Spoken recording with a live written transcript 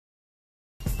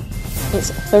It's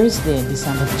Thursday,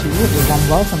 December 2. A warm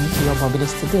welcome to your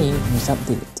Barbados Today News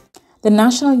Update. The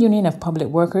National Union of Public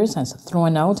Workers has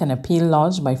thrown out an appeal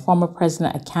lodged by former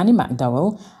President Akani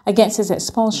McDowell against his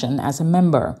expulsion as a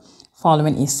member.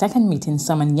 Following a second meeting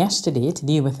summoned yesterday to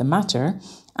deal with the matter,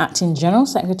 Acting General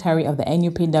Secretary of the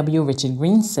NUPW Richard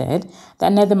Green said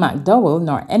that neither McDowell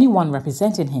nor anyone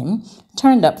representing him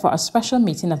turned up for a special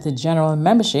meeting of the general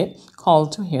membership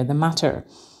called to hear the matter.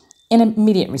 In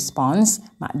immediate response,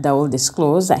 McDowell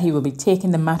disclosed that he will be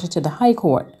taking the matter to the High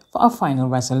Court for a final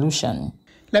resolution.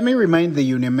 Let me remind the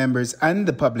union members and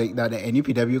the public that the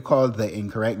NUPW called the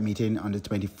incorrect meeting on the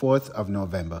 24th of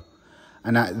November,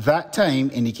 and at that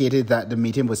time indicated that the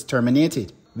meeting was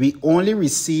terminated. We only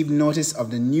received notice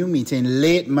of the new meeting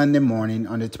late Monday morning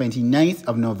on the 29th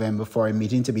of November for a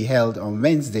meeting to be held on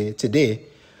Wednesday, today,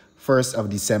 1st of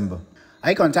December.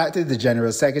 I contacted the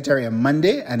General Secretary on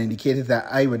Monday and indicated that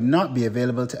I would not be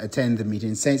available to attend the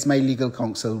meeting since my legal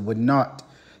counsel would not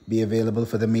be available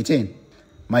for the meeting.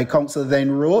 My counsel then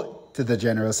wrote to the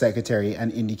General Secretary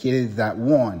and indicated that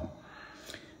 1.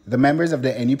 The members of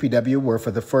the NUPW were for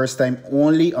the first time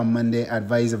only on Monday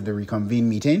advised of the reconvened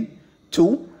meeting.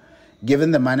 2.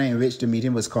 Given the manner in which the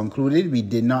meeting was concluded, we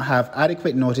did not have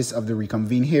adequate notice of the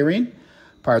reconvened hearing,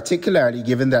 particularly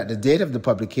given that the date of the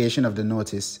publication of the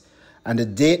notice and the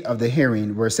date of the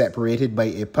hearing were separated by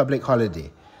a public holiday.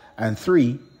 And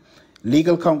 3,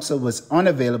 legal counsel was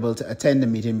unavailable to attend the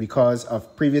meeting because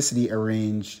of previously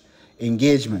arranged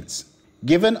engagements.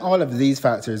 Given all of these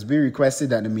factors, we requested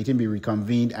that the meeting be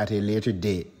reconvened at a later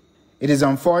date. It is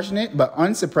unfortunate but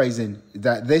unsurprising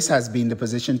that this has been the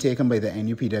position taken by the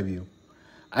NUPW.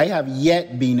 I have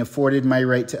yet been afforded my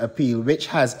right to appeal, which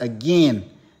has again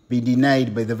been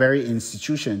denied by the very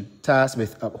institution tasked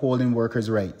with upholding workers'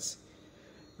 rights.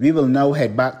 We will now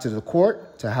head back to the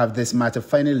court to have this matter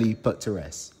finally put to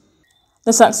rest.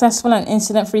 The successful and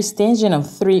incident-free staging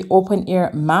of 3 open-air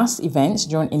mass events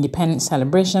during independence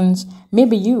celebrations may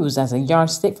be used as a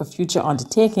yardstick for future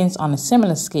undertakings on a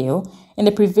similar scale in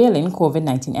the prevailing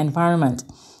COVID-19 environment.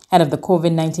 Head of the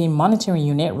COVID-19 Monitoring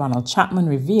Unit, Ronald Chapman,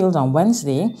 revealed on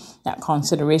Wednesday that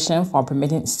consideration for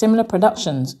permitting similar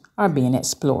productions are being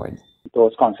explored.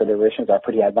 Those considerations are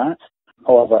pretty advanced.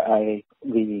 However, as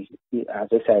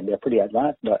I said, they're pretty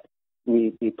advanced, but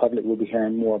the public will be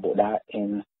hearing more about that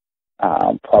in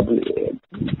probably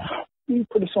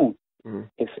pretty soon,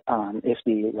 if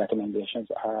the recommendations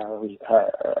are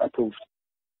approved.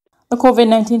 The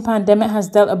COVID-19 pandemic has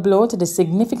dealt a blow to the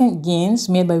significant gains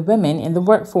made by women in the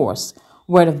workforce.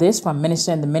 Word of this from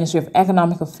Minister in the Ministry of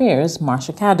Economic Affairs,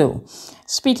 Marsha Caddo.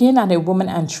 Speaking at a Women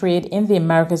and Trade in the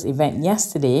Americas event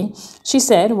yesterday, she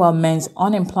said while men's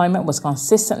unemployment was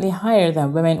consistently higher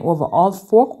than women over all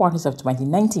 4 quarters of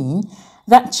 2019,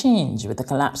 that changed with the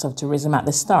collapse of tourism at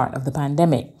the start of the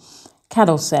pandemic.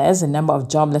 Caddo says the number of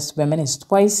jobless women is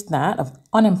twice that of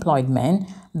unemployed men,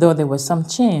 though there was some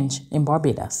change in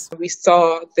Barbados. We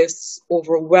saw this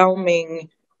overwhelming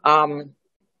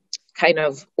kind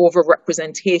of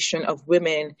overrepresentation of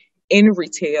women in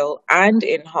retail and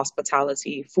in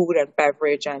hospitality, food and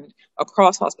beverage, and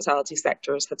across hospitality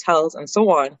sectors, hotels, and so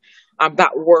on,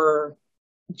 that were,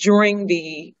 during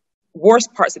the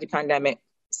worst parts of the pandemic,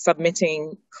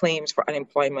 submitting claims for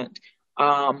unemployment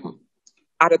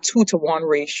at a 2-to-1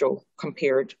 ratio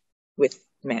compared with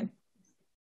men.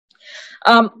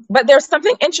 But there's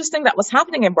something interesting that was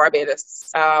happening in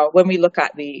Barbados when we look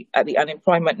at the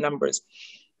unemployment numbers.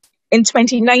 In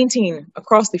 2019,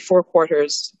 across the 4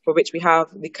 quarters for which we have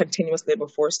the continuous labor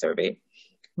force survey,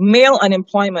 male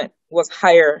unemployment was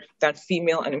higher than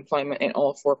female unemployment in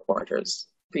all 4 quarters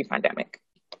pre-pandemic.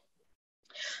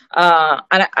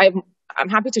 And I'm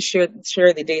happy to share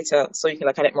the data so you can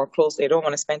look at it more closely. I don't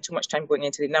want to spend too much time going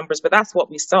into the numbers, but that's what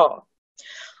we saw.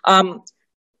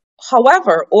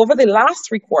 However, over the last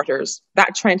 3 quarters,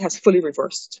 that trend has fully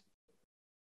reversed.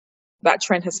 That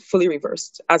trend has fully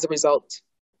reversed as a result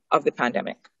of the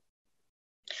pandemic.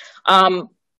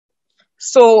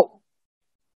 So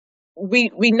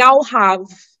we now have,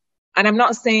 and I'm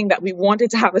not saying that we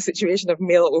wanted to have a situation of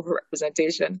male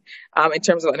overrepresentation in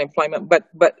terms of unemployment, but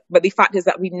the fact is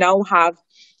that we now have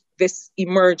this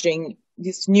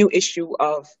new issue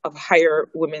of higher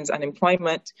women's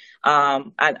unemployment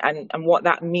and what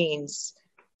that means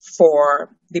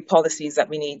for the policies that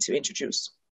we need to introduce.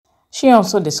 She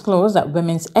also disclosed that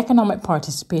women's economic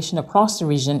participation across the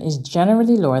region is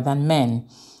generally lower than men.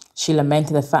 She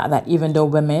lamented the fact that even though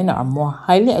women are more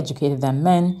highly educated than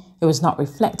men, it was not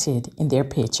reflected in their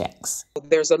paychecks.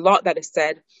 There's a lot that is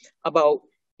said about,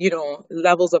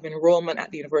 levels of enrollment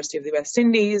at the University of the West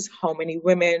Indies, how many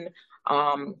women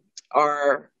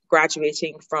are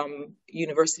graduating from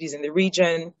universities in the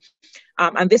region.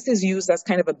 And this is used as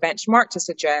kind of a benchmark to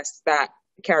suggest that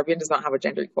the Caribbean does not have a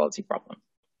gender equality problem.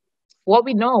 What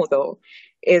we know, though,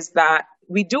 is that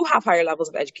we do have higher levels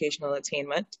of educational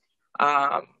attainment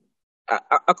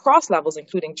across levels,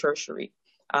 including tertiary,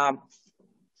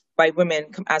 by women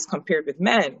as compared with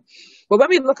men. But when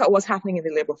we look at what's happening in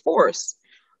the labor force,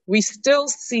 we still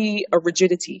see a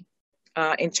rigidity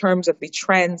in terms of the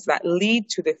trends that lead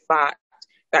to the fact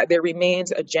that there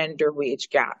remains a gender wage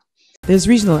gap. There's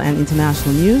regional and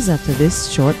international news after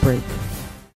this short break.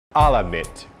 I'll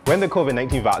admit, when the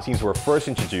COVID-19 vaccines were first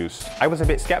introduced, I was a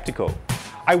bit skeptical.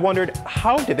 I wondered,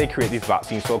 how did they create these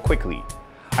vaccines so quickly?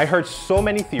 I heard so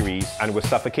many theories and was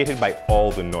suffocated by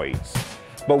all the noise.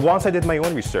 But once I did my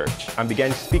own research and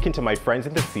began speaking to my friends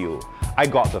in the field, I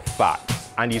got the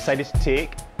facts and decided to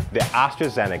take the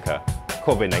AstraZeneca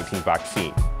COVID-19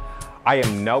 vaccine. I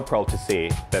am now proud to say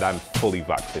that I'm fully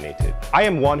vaccinated. I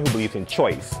am one who believes in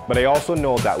choice, but I also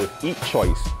know that with each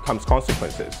choice comes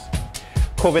consequences.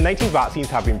 COVID-19 vaccines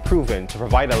have been proven to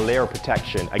provide a layer of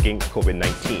protection against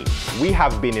COVID-19. We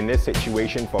have been in this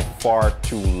situation for far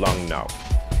too long now.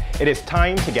 It is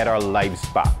time to get our lives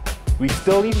back. We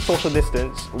still need to social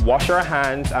distance, wash our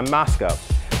hands, and mask up,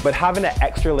 but having an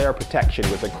extra layer of protection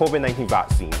with the COVID-19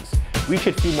 vaccines, we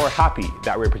should feel more happy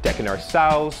that we're protecting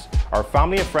ourselves, our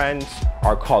family and friends,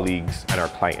 our colleagues, and our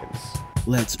clients.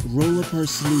 Let's roll up our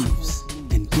sleeves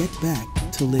and get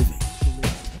back to living.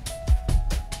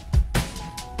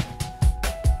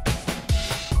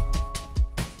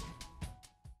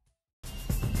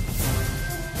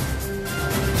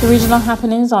 To regional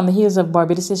happenings on the heels of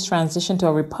Barbados' transition to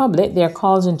a republic, there are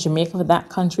calls in Jamaica for that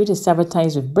country to sever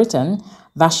ties with Britain.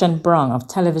 Vashon Brong of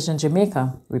Television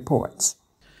Jamaica reports.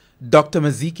 Dr.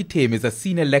 Maziki Tame is a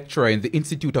senior lecturer in the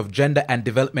Institute of Gender and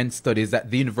Development Studies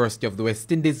at the University of the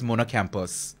West Indies Mona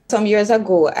campus. Some years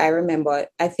ago, I remember,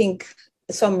 I think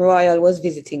some royal was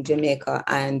visiting Jamaica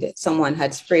and someone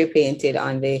had spray painted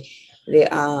on the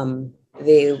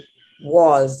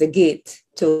walls, the gate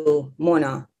to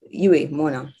Mona,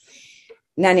 Mona,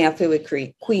 Nani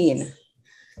Apewekri, Queen.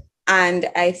 And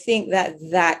I think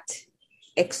that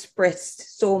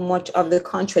expressed so much of the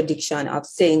contradiction of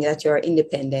saying that you're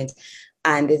independent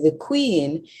and the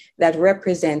Queen that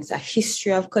represents a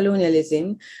history of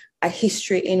colonialism, a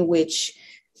history in which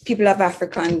people of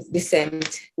African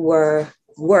descent were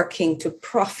working to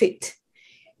profit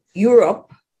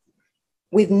Europe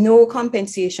with no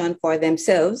compensation for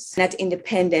themselves. At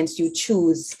independence, you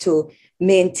choose to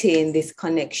maintain this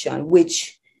connection,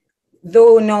 which,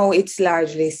 though now it's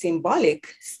largely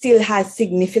symbolic, still has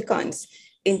significance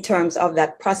in terms of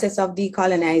that process of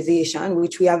decolonization,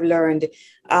 which we have learned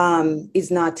is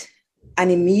not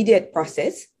an immediate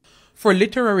process. For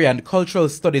literary and cultural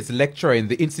studies lecturer in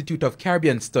the Institute of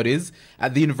Caribbean Studies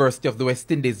at the University of the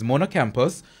West Indies Mona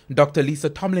campus, Dr. Lisa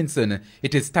Tomlinson,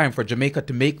 it is time for Jamaica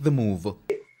to make the move.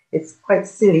 It's quite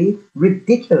silly,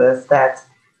 ridiculous that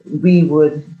we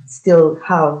would still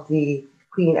have the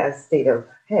Queen as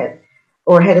head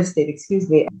of state, excuse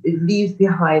me. It leaves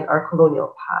behind our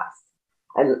colonial past.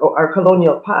 And our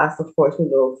colonial past, of course, we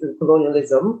know through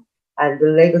colonialism and the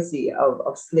legacy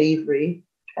of slavery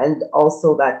and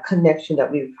also that connection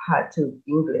that we've had to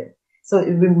England. So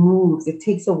it removes, it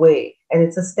takes away, and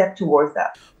it's a step towards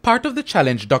that. Part of the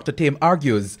challenge, Dr. Tame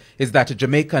argues, is that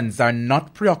Jamaicans are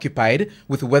not preoccupied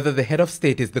with whether the head of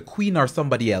state is the Queen or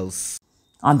somebody else.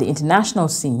 On the international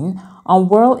scene, on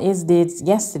World AIDS Day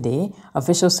yesterday,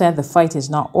 officials said the fight is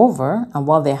not over, and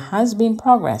while there has been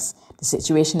progress, the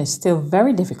situation is still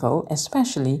very difficult,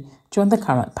 especially during the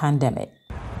current pandemic.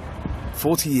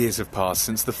 40 years have passed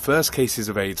since the first cases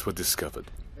of AIDS were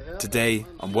discovered. Today,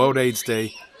 on World AIDS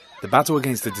Day, the battle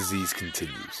against the disease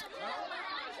continues.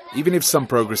 Even if some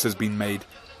progress has been made,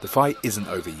 the fight isn't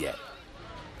over yet.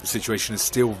 The situation is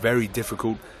still very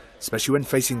difficult, especially when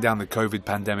facing down the COVID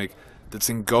pandemic that's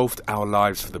engulfed our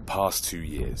lives for the past 2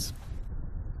 years.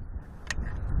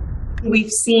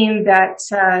 We've seen that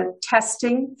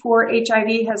testing for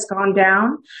HIV has gone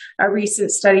down. A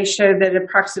recent study showed that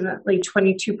approximately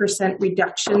 22%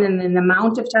 reduction in the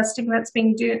amount of testing that's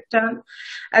being done,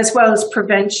 as well as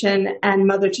prevention and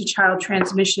mother-to-child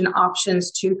transmission options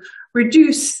to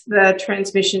reduce the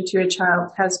transmission to a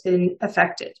child has been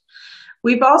affected.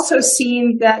 We've also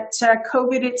seen that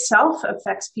COVID itself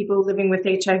affects people living with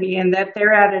HIV and that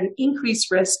they're at an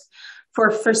increased risk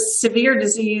for severe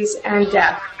disease and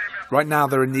death. Right now,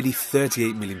 there are nearly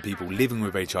 38 million people living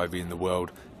with HIV in the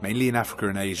world, mainly in Africa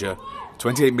and Asia,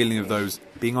 28 million of those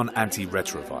being on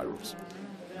antiretrovirals.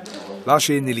 Last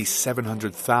year, nearly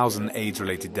 700,000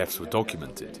 AIDS-related deaths were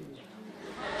documented.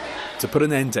 to put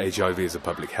an end to HIV as a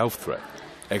public health threat,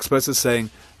 experts are saying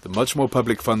that much more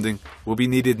public funding will be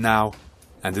needed now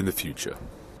and in the future.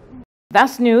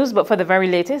 That's news, but for the very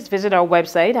latest, visit our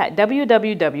website at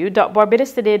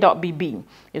www.barbadostoday.bb.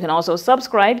 You can also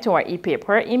subscribe to our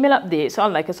e-paper, email updates, or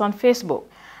like us on Facebook,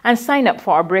 and sign up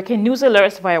for our breaking news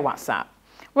alerts via WhatsApp.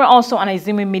 We're also on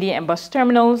Izumi Media and bus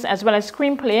terminals, as well as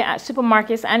screenplay at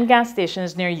supermarkets and gas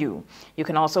stations near you. You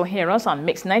can also hear us on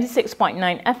Mix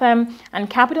 96.9 FM and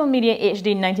Capital Media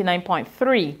HD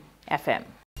 99.3 FM.